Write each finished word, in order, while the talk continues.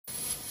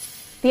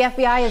The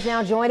FBI is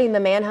now joining the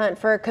manhunt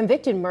for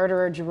convicted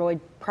murderer Jeroid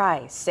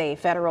Price. A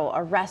federal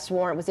arrest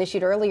warrant was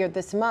issued earlier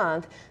this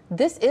month.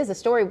 This is a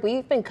story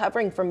we've been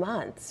covering for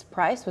months.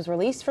 Price was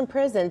released from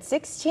prison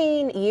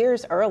 16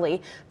 years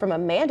early from a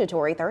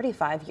mandatory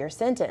 35-year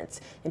sentence.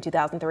 In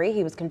 2003,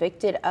 he was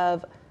convicted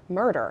of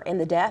murder in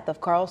the death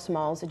of Carl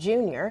Smalls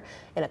Jr.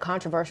 In a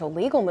controversial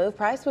legal move,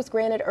 Price was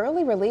granted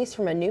early release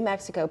from a New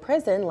Mexico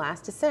prison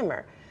last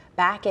December.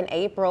 Back in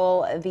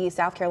April, the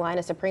South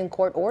Carolina Supreme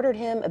Court ordered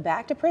him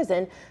back to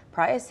prison.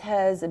 Price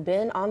has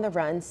been on the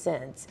run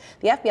since.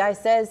 The FBI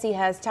says he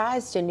has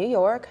ties to New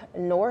York,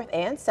 North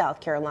and South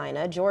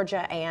Carolina,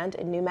 Georgia, and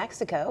New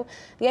Mexico.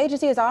 The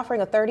agency is offering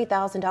a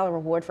 $30,000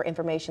 reward for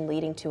information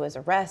leading to his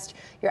arrest.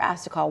 You're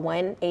asked to call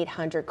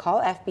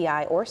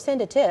 1-800-CALL-FBI or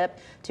send a tip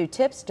to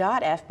tips.fbi.gov.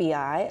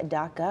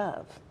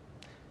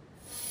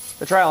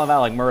 The trial of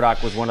Alex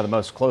Murdaugh was one of the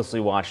most closely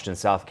watched in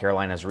South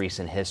Carolina's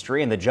recent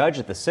history, and the judge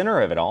at the center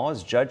of it all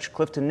is Judge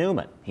Clifton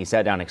Newman. He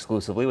sat down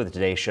exclusively with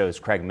Today Show's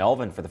Craig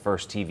Melvin for the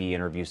first TV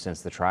interview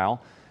since the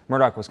trial.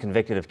 Murdaugh was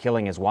convicted of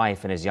killing his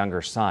wife and his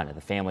younger son at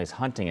the family's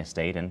hunting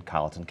estate in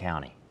Colleton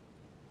County.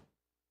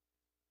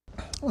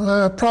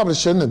 I probably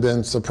shouldn't have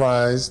been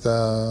surprised.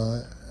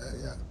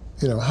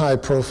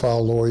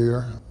 High-profile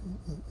lawyer,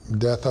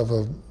 death of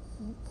a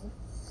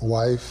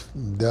wife,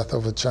 death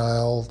of a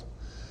child.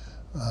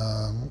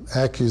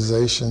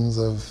 Accusations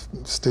of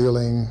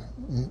stealing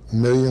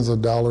millions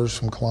of dollars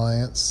from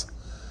clients,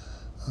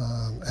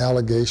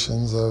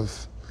 allegations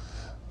of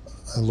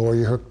a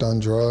lawyer hooked on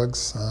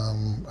drugs.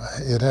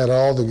 It had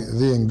all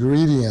the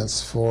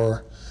ingredients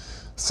for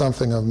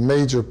something of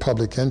major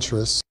public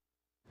interest.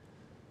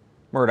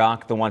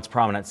 Murdaugh, the once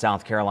prominent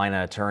South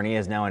Carolina attorney,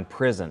 is now in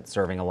prison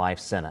serving a life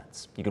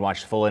sentence. You can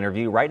watch the full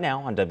interview right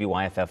now on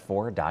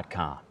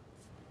WYFF4.com.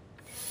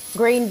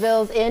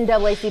 Greenville's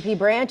NAACP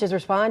branch is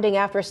responding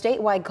after a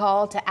statewide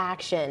call to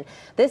action.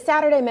 This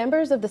Saturday,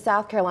 members of the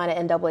South Carolina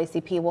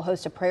NAACP will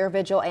host a prayer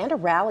vigil and a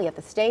rally at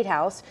the State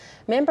House.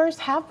 Members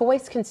have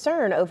voiced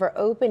concern over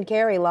open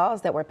carry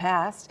laws that were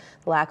passed,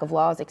 the lack of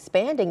laws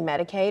expanding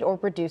Medicaid or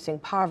reducing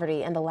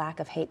poverty, and the lack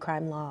of hate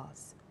crime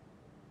laws.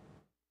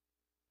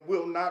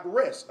 Will not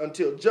rest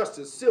until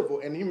justice,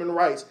 civil and human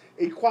rights,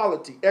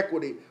 equality,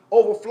 equity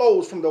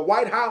overflows from the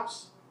White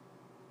House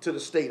to the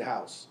State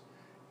House,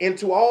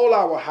 into all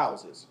our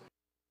houses.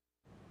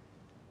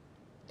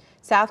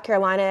 South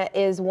Carolina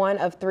is one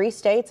of 3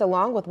 states,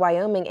 along with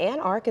Wyoming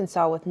and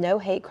Arkansas, with no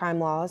hate crime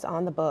laws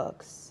on the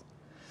books.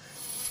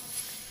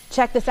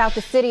 Check this out.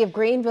 The city of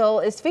Greenville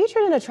is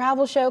featured in a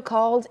travel show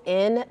called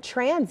In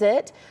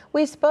Transit.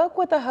 We spoke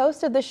with the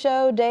host of the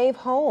show, Dave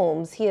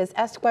Holmes. He is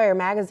Esquire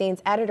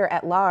magazine's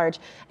editor-at-large,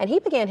 and he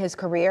began his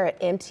career at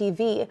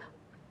MTV.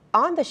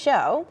 On the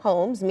show,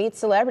 Holmes meets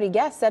celebrity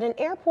guests at an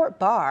airport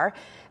bar.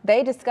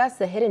 They discuss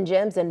the hidden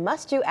gems and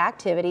must-do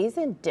activities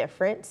in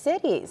different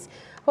cities.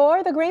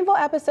 For the Greenville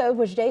episode,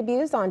 which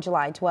debuts on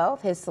July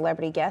 12th, his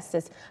celebrity guest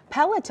is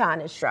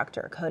Peloton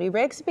instructor Cody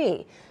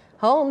Rigsby.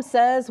 Holmes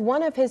says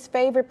one of his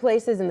favorite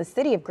places in the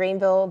city of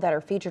Greenville that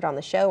are featured on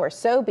the show are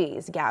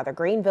Sobeys, Gather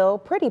Greenville,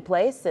 Pretty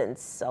Place, and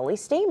Sully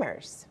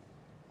Steamers.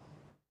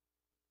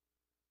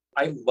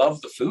 I love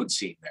the food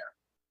scene there.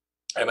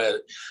 I'm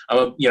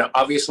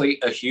obviously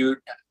a huge,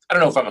 I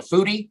don't know if I'm a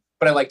foodie,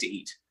 but I like to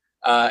eat.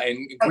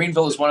 And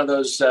Greenville is one of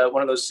those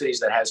cities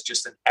that has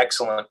just an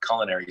excellent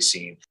culinary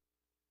scene.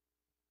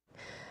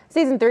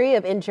 Season 3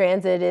 of In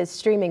Transit is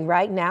streaming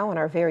right now on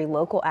our very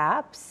local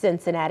apps.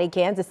 Cincinnati,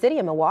 Kansas City,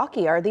 and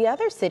Milwaukee are the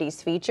other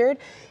cities featured.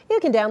 You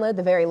can download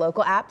the very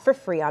local app for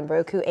free on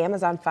Roku,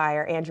 Amazon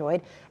Fire,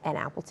 Android, and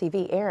Apple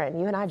TV. Aaron,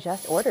 you and I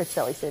just ordered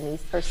Sully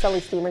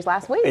Steamers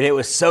last week. And it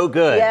was so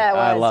good. Yeah, it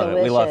was I love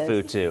delicious. it. We love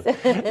food too.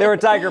 There were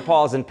tiger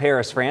paws in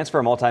Paris, France for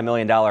a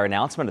multi-million-dollar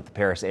announcement at the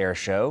Paris Air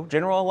Show.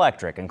 General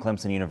Electric and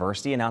Clemson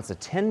University announced a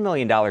 $10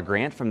 million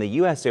grant from the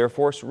U.S. Air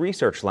Force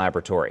Research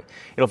Laboratory.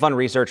 It'll fund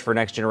research for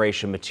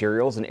next-generation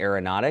materials and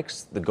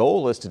aeronautics. The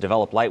goal is to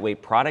develop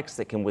lightweight products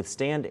that can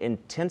withstand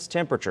intense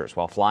temperatures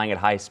while flying at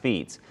high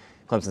speeds.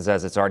 Clemson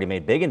says it's already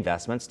made big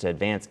investments to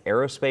advance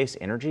aerospace,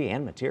 energy,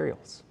 and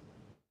materials.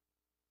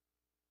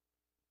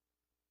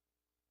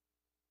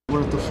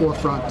 We're at the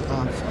forefront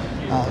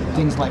of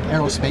things like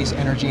aerospace,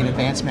 energy, and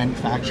advanced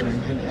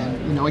manufacturing.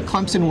 And at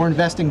Clemson, we're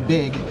investing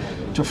big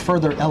to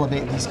further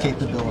elevate these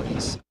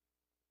capabilities.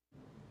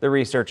 The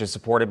research is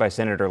supported by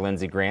Senator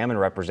Lindsey Graham and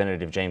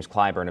Representative James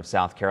Clyburn of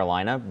South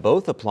Carolina.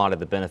 Both applauded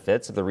the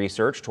benefits of the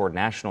research toward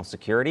national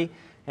security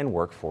and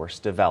workforce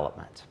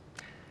development.